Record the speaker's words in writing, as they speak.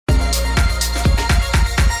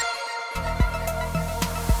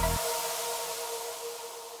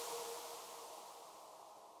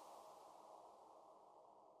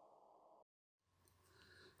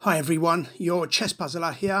Hi everyone, your chess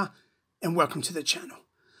puzzler here and welcome to the channel.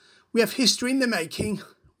 We have history in the making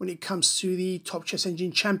when it comes to the Top Chess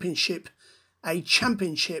Engine Championship, a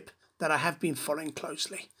championship that I have been following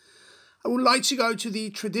closely. I would like to go to the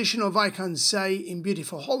traditional Zee in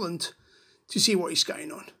beautiful Holland to see what is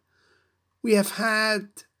going on. We have had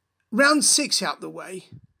round 6 out the way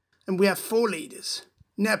and we have 4 leaders: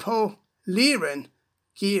 Nepo, Liren,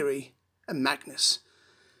 Giri and Magnus.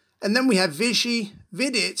 And then we have Vichy,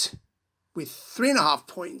 Vidit with 3.5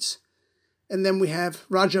 points. And then we have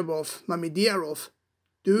Rajabov, Mamidiarov,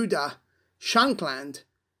 Duda, Shankland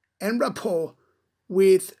and Rapport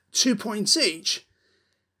with 2 points each.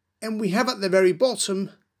 And we have at the very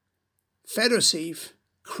bottom Fedoseev,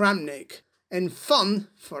 Kramnik and Fun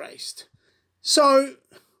for Ace. So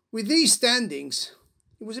with these standings,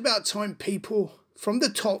 it was about time people from the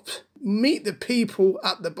top meet the people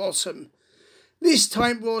at the bottom. This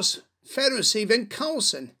time was Fedoseev and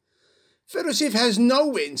Carlsen. Fedoseev has no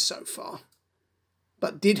wins so far,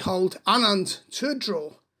 but did hold Anand to a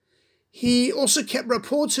draw. He also kept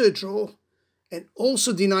Rapport to a draw and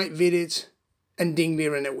also denied Vidit and Ding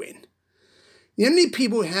Liren a win. The only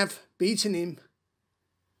people who have beaten him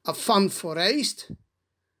are Fun for Ace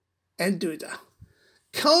and Duda.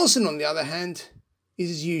 Carlsen, on the other hand, is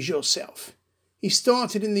his usual self. He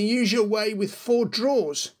started in the usual way with 4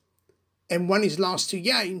 draws and won his last 2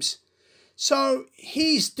 games. So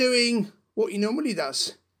he's doing what he normally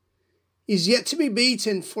does. He's yet to be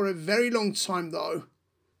beaten for a very long time though.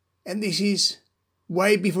 And this is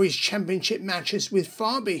way before his championship matches with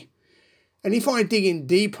Fabi. And if I dig in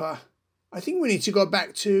deeper, I think we need to go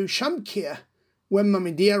back to Shamkir when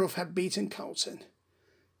Mamidiarov had beaten Carlsen.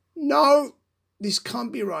 No, this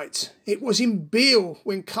can't be right. It was in Biel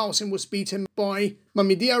when Carlsen was beaten by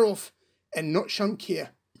Mamidiarov and not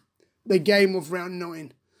Shamkir. The game of round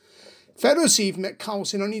 9. Fedoseev met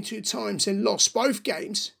Carlsen only 2 times and lost both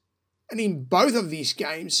games. And in both of these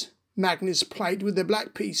games, Magnus played with the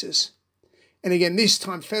black pieces. And again, this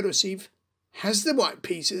time Fedoseev has the white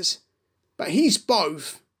pieces, but he's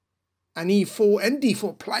both an E4 and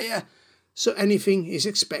D4 player, so anything is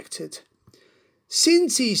expected.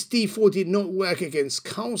 Since his D4 did not work against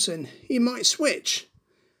Carlsen, he might switch.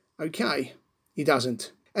 Okay, he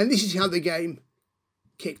doesn't. And this is how the game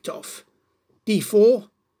kicked off. D4,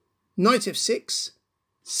 Knight F6,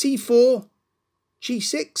 C4,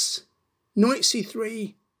 G6, Knight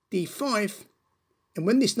C3, D5. And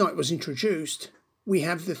when this knight was introduced, we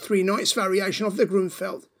have the 3 knights variation of the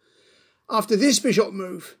Grunfeld. After this bishop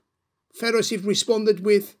move, Fedoseev responded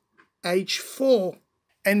with H4.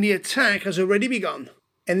 And the attack has already begun.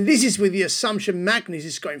 And this is with the assumption Magnus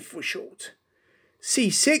is going for short.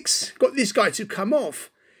 C6 got this guy to come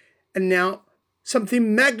off. And now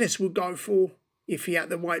something Magnus would go for if he had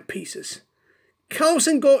the white pieces.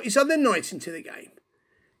 Carlsen got his other knights into the game.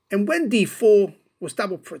 And when D4 was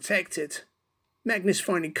double protected, Magnus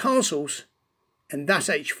finding castles, and that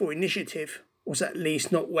H4 initiative was at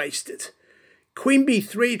least not wasted. Queen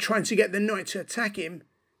B3 trying to get the knight to attack him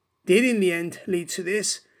did in the end lead to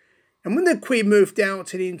this. And when the queen moved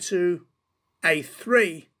out and into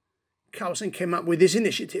A3, Carlsen came up with this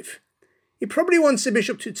initiative. He probably wants the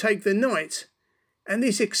bishop to take the knight, and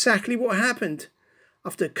this is exactly what happened.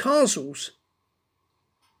 After castles,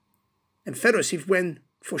 and Fedoseev went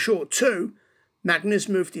for short too, Magnus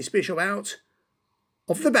moved his bishop out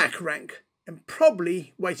of the back rank and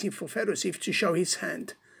probably waiting for Fedoseev to show his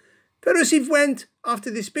hand. Fedoseev went after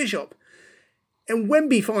this bishop, and when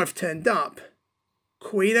B5 turned up,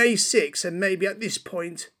 Queen A6, and maybe at this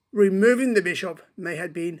point, removing the bishop may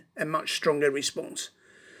have been a much stronger response.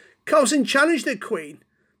 Carlsen challenged the queen,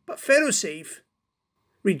 but Fedoseev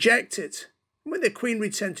rejected. When the queen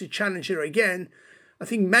returned to challenge her again, I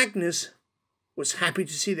think Magnus was happy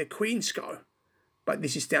to see the queens go, but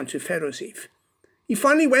this is down to Fedoseev. He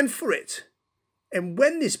finally went for it, and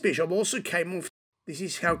when this bishop also came off, this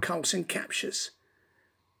is how Carlsen captures.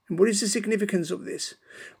 And what is the significance of this?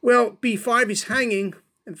 Well, B5 is hanging,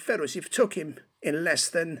 and Fedoseev took him in less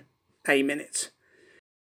than a minute.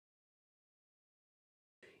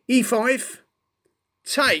 E5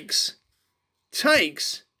 takes,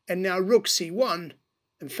 and now Rook C1,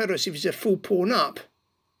 and Fedoseev is a full pawn up,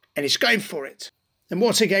 and he's going for it. And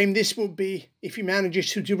what a game this would be if he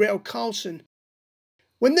manages to derail Carlsen.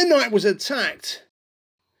 When the knight was attacked,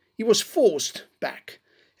 he was forced back.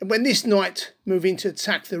 And when this knight moved in to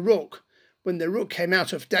attack the rook, when the rook came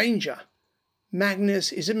out of danger,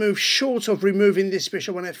 Magnus is a move short of removing this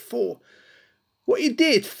bishop on F4. What he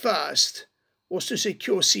did first was to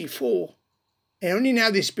secure C4, and only now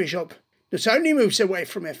this bishop not only moves away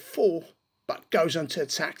from F4, but goes on to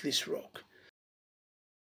attack this rook.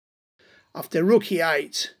 After rook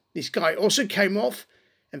e8, this guy also came off,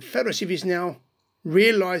 and Fedoseev is now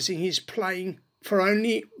realizing he's playing for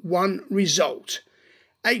only one result.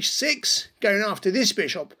 h6, going after this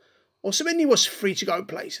bishop, also meant he was free to go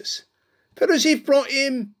places. Fedoseev brought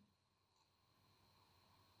him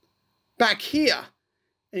back here,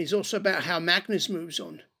 and it's also about how Magnus moves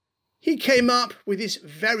on. He came up with this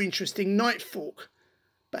very interesting knight fork,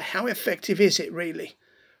 but how effective is it really?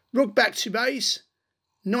 Rook back to base,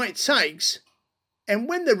 knight takes, and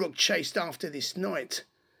when the rook chased after this knight,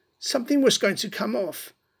 something was going to come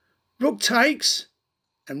off. Rook takes,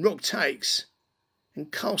 and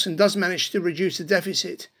Carlsen does manage to reduce the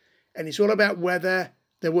deficit, and it's all about whether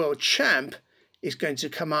the world champ is going to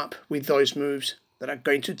come up with those moves that are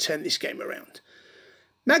going to turn this game around.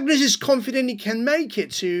 Magnus is confident he can make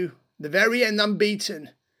it to the very end unbeaten,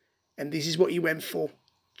 and this is what he went for,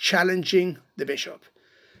 challenging the bishop.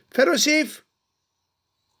 Fedoseev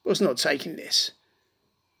was not taking this,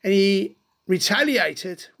 and he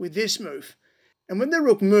retaliated with this move, and when the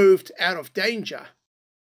rook moved out of danger,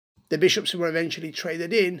 the bishops were eventually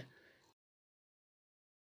traded in,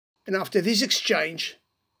 and after this exchange,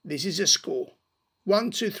 this is a score.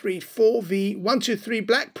 1, 2, 3, 4v, 1, 2, 3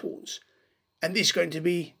 black pawns, and this is going to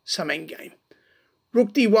be some endgame.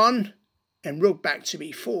 Rook d1 and rook back to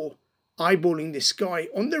b4, eyeballing this guy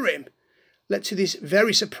on the rim, led to this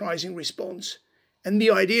very surprising response, and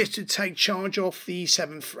the idea is to take charge of the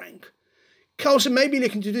 7th rank. Carlsen may be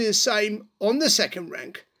looking to do the same on the 2nd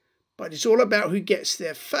rank, but it's all about who gets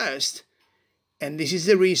there first, and this is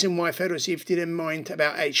the reason why Fedoseev didn't mind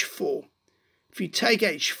about h4. If you take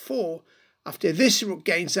h4, after this rook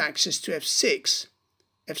gains access to f6,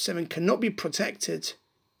 f7 cannot be protected,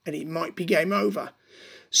 and it might be game over.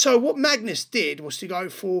 So what Magnus did was to go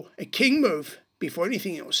for a king move before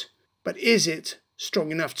anything else, but is it strong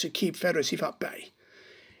enough to keep Fedoseev at bay?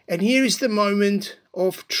 And here is the moment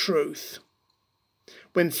of truth.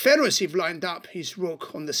 When Fedoseev lined up his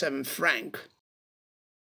rook on the 7th rank,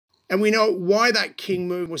 and we know why that king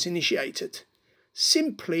move was initiated.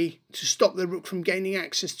 Simply to stop the rook from gaining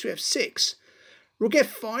access to f6. Rook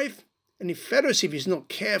f5, and if Fedoseev is not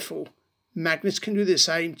careful, Magnus can do the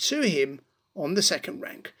same to him on the 2nd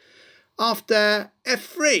rank. After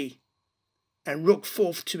f3 and rook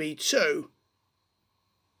 4th to e2,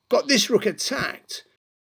 got this rook attacked,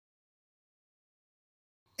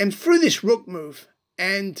 and through this rook move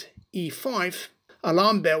and e5,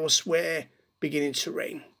 alarm bells were beginning to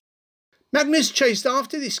ring. Magnus chased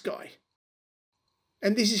after this guy,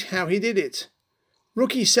 and this is how he did it.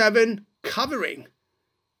 Rook e7, covering,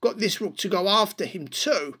 got this rook to go after him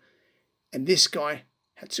too, and this guy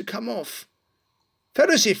had to come off.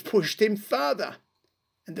 Fedoseev pushed him further,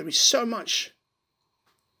 and there is so much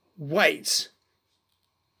weight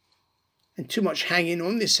and too much hanging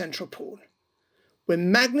on this central pawn.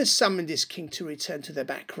 When Magnus summoned his king to return to the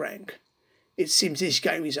back rank, it seems this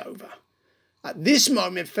game is over. At this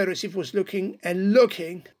moment, Fedoseev was looking,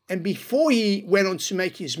 and before he went on to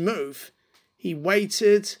make his move, he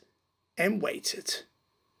waited and waited.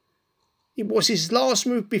 It was his last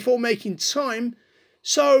move before making time,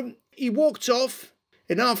 so he walked off,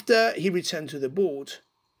 and after he returned to the board,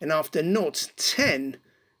 and after not 10,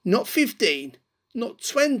 not 15, not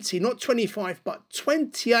 20, not 25, but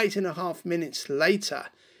 28.5 minutes later,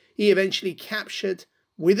 he eventually captured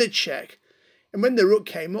with a check, and when the rook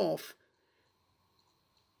came off,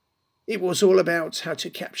 it was all about how to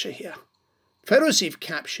capture here. Fedoseev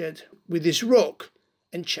captured with his rook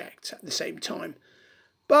and checked at the same time.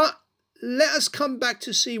 But let us come back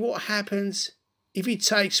to see what happens if he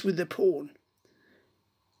takes with the pawn,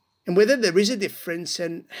 and whether there is a difference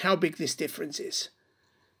and how big this difference is.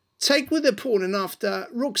 Take with the pawn, and after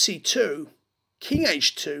rook c2, king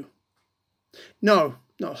h2. No,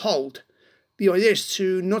 hold. The idea is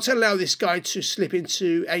to not allow this guy to slip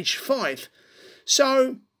into h5.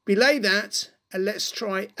 So belay that, and let's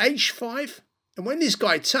try h5. And when this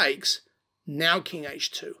guy takes, now king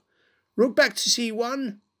h2. Rook back to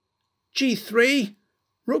c1, g3,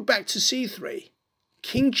 rook back to c3,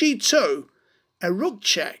 king g2, a rook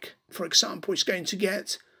check, for example, is going to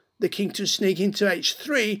get the king to sneak into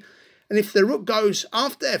h3, and if the rook goes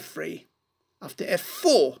after f3, after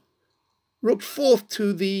f4, rook 4th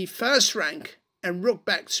to the 1st rank, and rook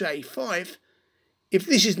back to a5, if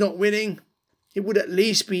this is not winning, it would at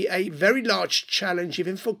least be a very large challenge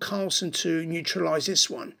even for Carlsen to neutralise this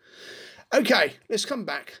one. Okay, let's come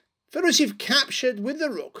back. Fedoseev captured with the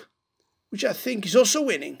rook, which I think is also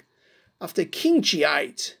winning. After king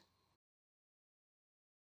g8,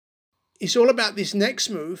 it's all about this next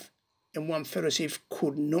move, and one Fedoseev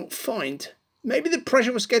could not find. Maybe the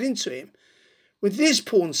pressure was getting to him. With this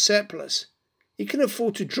pawn surplus, he can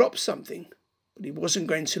afford to drop something, but he wasn't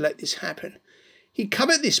going to let this happen. He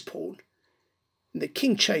covered this pawn, and the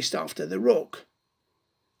king chased after the rook.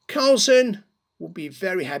 Carlsen would be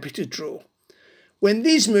very happy to draw. When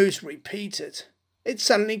these moves repeated, it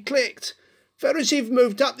suddenly clicked. Fedoseev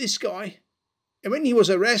moved up this guy, and when he was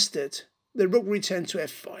arrested, the rook returned to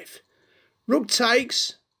f5. Rook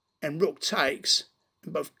takes, and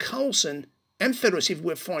both Carlsen and Fedoseev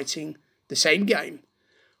were fighting the same game.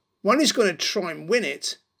 One is going to try and win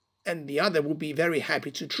it, and the other will be very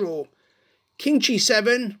happy to draw. King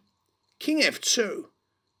g7, king f2,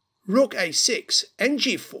 rook a6 and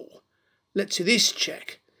g4 led to this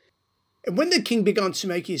check. And when the king began to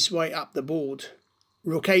make his way up the board,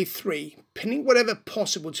 rook a3, pinning whatever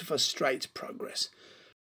possible to frustrate progress.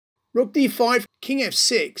 Rook d5, king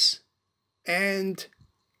f6, and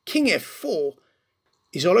king f4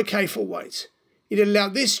 is all okay for white. It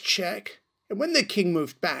allowed this check, and when the king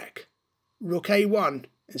moved back, rook a1,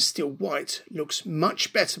 and still white looks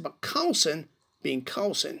much better, but Carlsen being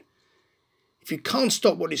Carlsen, if you can't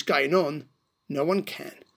stop what is going on, no one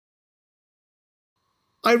can.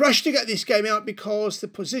 I rushed to get this game out because the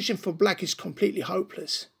position for black is completely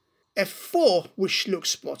hopeless. f4, which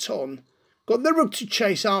looks spot on, got the rook to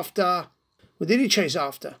chase after. What did he chase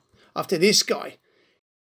after? After this guy.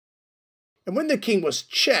 And when the king was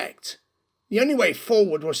checked, the only way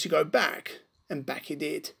forward was to go back, and back he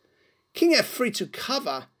did. King f3 to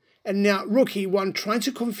cover, and now rook e1 trying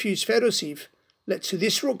to confuse Fedoseev led to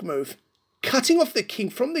this rook move, cutting off the king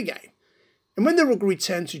from the game. And when the rook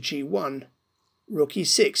returned to g1, rook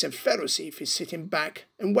e6, and Fedoseev is sitting back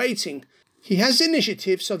and waiting. He has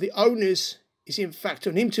initiative, so the onus is in fact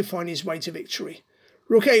on him to find his way to victory.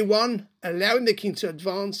 Rook a1, allowing the king to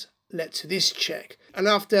advance, led to this check. And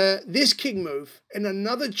after this king move and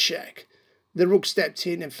another check, the rook stepped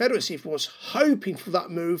in, and Fedoseev was hoping for that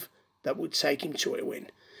move that would take him to a win.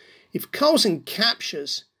 If Carlsen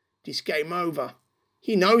captures this game over,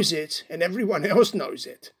 he knows it and everyone else knows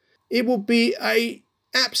it. It will be an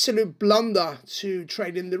absolute blunder to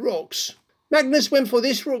trade in the rooks. Magnus went for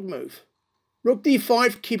this rook move. Rook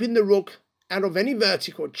d5, keeping the rook out of any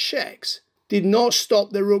vertical checks. Did not stop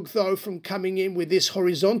the rook though from coming in with this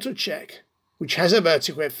horizontal check, which has a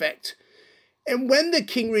vertical effect. And when the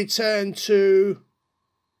king returned to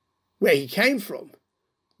where he came from,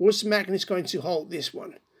 was Magnus going to hold this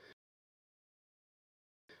one?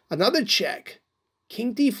 Another check,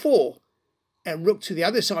 king d4, and rook to the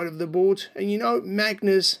other side of the board. And you know,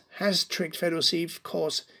 Magnus has tricked Fedoseev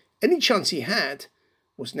because any chance he had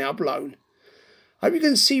was now blown. I hope you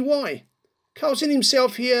can see why. Carlsen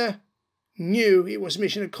himself here knew it was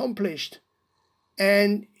mission accomplished,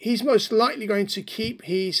 and he's most likely going to keep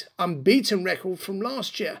his unbeaten record from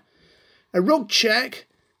last year. A rook check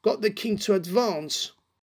got the king to advance.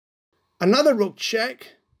 Another rook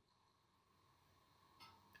check,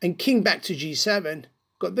 and king back to g7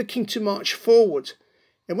 got the king to march forward.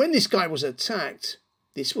 And when this guy was attacked,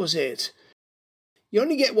 this was it. You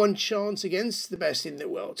only get one chance against the best in the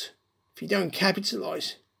world. If you don't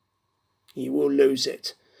capitalize, you will lose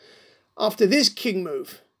it. After this king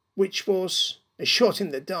move, which was a shot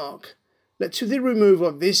in the dark, led to the removal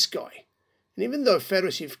of this guy. And even though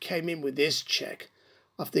Fedoseev came in with this check,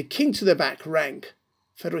 after king to the back rank,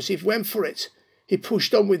 Fedoseev went for it. He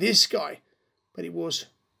pushed on with this guy, but it was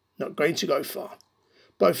not going to go far.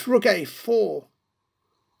 Both rook a4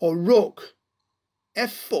 or rook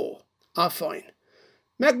f4 are fine.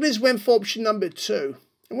 Magnus went for option number 2,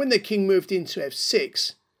 and when the king moved into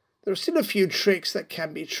f6, there are still a few tricks that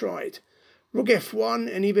can be tried. Rook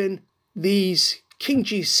f1 and even these king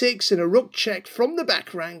g6 and a rook check from the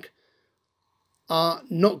back rank are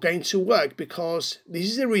not going to work, because this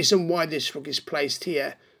is the reason why this rook is placed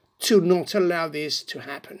here, to not allow this to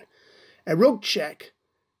happen. A rook check,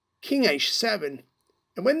 king h7,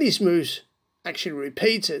 and when these moves actually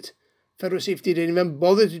repeated, Fedoseev didn't even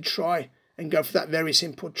bother to try and go for that very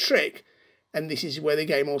simple trick, and this is where the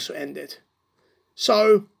game also ended.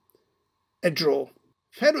 So, a draw.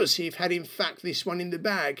 Fedoseev had in fact this one in the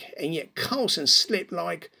bag, and yet Carlsen slipped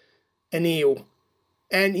like an eel.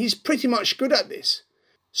 And he's pretty much good at this.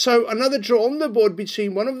 So another draw on the board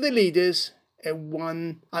between one of the leaders and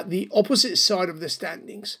one at the opposite side of the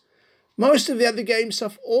standings. Most of the other games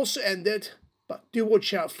have also ended, but do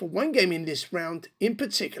watch out for one game in this round in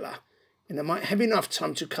particular, and I might have enough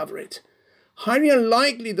time to cover it. Highly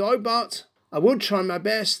unlikely though, but I will try my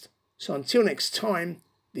best. So until next time,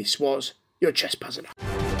 this was your chess puzzler.